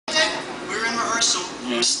rehearsal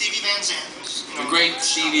with Stevie Van Zandt. The great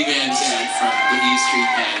Stevie Van Zandt from the E Street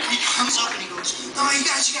Band. He comes up and he goes, "No, you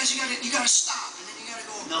gotta stop." And then you gotta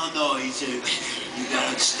go. No, he said, you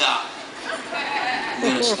gotta stop. You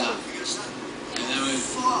gotta stop. And then we...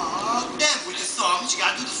 Fuck them with the thumbs. You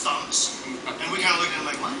gotta do the thumbs. And we kind of looked at him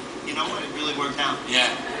like, what? You know what? It really worked out. Yeah.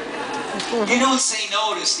 You don't say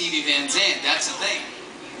no to Stevie Van Zandt. That's the thing.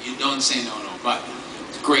 You don't say no. But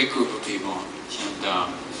it's a great group of people.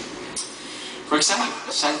 And we're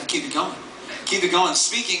excited to keep it going. Keep it going.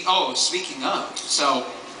 Speaking of, so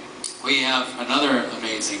we have another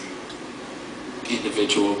amazing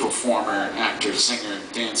individual, performer, actor, singer,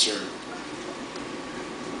 dancer,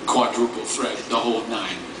 quadruple threat, the whole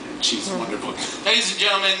nine. She's wonderful. Ladies and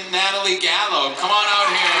gentlemen, Natalie Gallo, come on out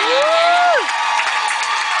here.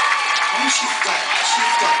 Oh, she's got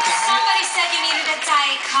diet. Somebody said you needed a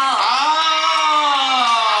Diet Coke.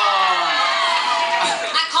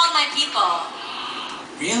 I called my people.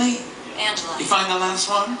 Really? Angela. You find the last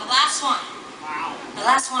one? The last one. Wow. The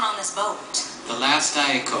last one on this boat. The last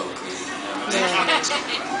Diet Coke.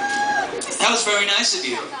 That was very nice of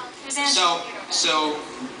you. So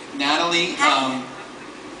Natalie,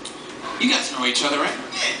 you guys know each other, right?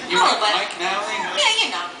 Yeah. You Mike, Natalie? Yeah, you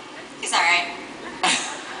know. He's alright.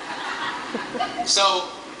 So,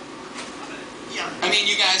 Yeah. I mean,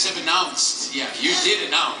 you guys have announced. Yeah, you did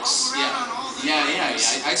announce. Yeah.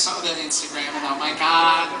 I saw that Instagram and oh my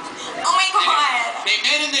God. Oh my God. They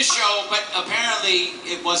met in the show, but apparently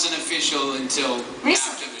it wasn't official until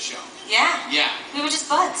Recently. after the show. Yeah. Yeah. We were just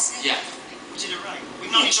buds. Yeah. We did it right.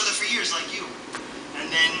 We've known each other for years, like you. And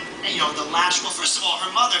then, you know, well, first of all,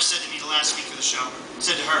 her mother said to me the last week of the show,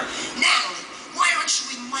 said to her, "Natalie, why aren't you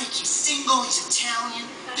with Mike? He's single, he's Italian."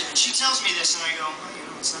 She tells me this, and I go, well, you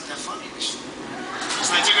know, it's not that funny. So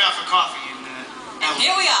I took her out for coffee, and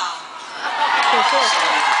Here we are.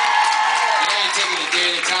 They're taking a day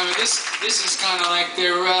at a time. This is kind of like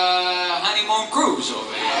their honeymoon cruise over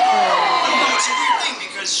here. Yeah, it's a weird thing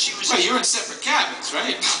because she was. Well, you're in separate cabins,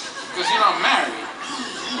 right? Because you're not married.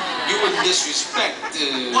 You wouldn't disrespect.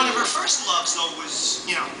 One of her first loves, though, was,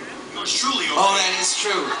 you know, yours truly over Oh, there. that is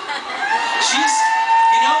true. She's,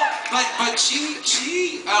 you know, but she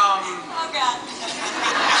Oh God.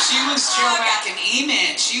 she was Joe Mac and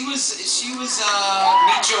E-Man. She was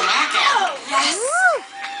Meet Joe Mac. Yes.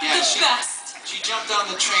 Yeah, The best. She jumped on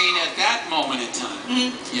the train at that moment in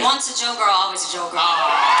time. Yeah. Once a Joe girl, always a Joe girl. Oh.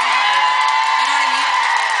 You know what I mean?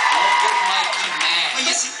 Oh, good Mikey Mac. But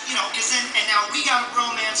you see, you know, because then, and now we got a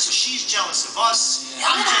romance, so she's jealous of us. Yeah.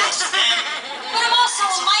 I'm jealous of them. But I'm also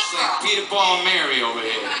a Mike It's like girl. Peter, Paul, and Mary over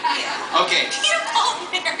here. Yeah. Okay. Peter, Paul,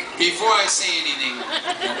 and Mary. Before I say anything,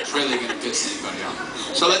 I'm really gonna piss anybody off.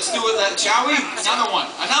 So let's do it, shall we? Another one.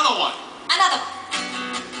 Another one.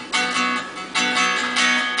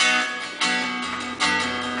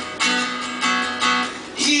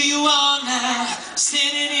 Here you are now,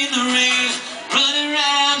 standing in the rain, running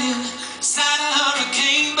around inside a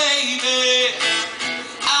hurricane, baby.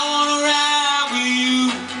 I wanna ride with you.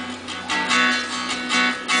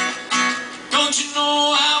 Don't you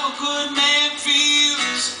know how a good man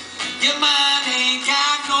feels? Your mind ain't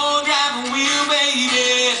got no driving wheel,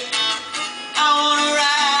 baby. I wanna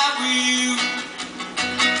ride with you.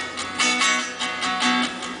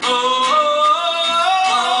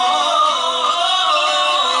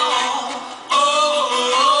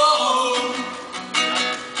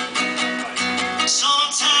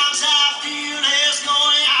 Sometimes I feel there's no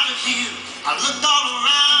way out of here. I looked all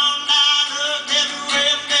around, I looked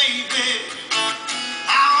everywhere, baby.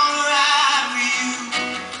 I wanna ride with you.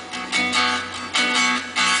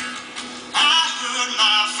 I heard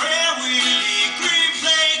my friend Willie Green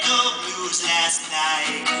play the blues last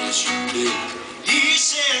night. Yes, you did. He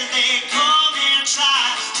said they come and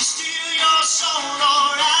try to steal your soul.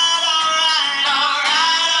 All right, all right, all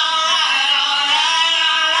right, all right, all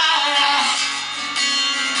right, all right.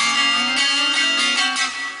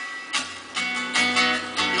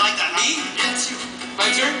 You like that, huh? Me? Yeah, it's you. My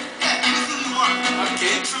turn? Yeah, anything you want.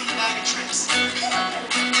 Okay. Pick from the bag of tricks.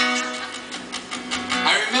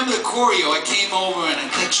 I remember the choreo. I came over and I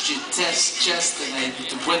touched your chest and I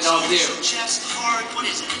went out there. So chest, heart, what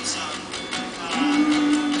is it? It's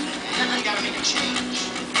you gotta make a change.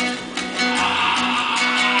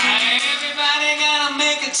 Everybody gotta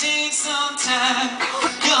make a change sometime.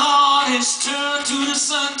 Your heart is turned to the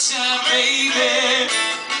sunshine, baby.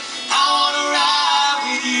 I wanna ride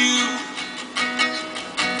with you.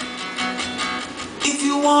 If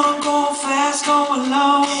you wanna go fast, go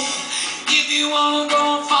alone. If you wanna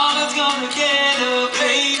go far, let's go together,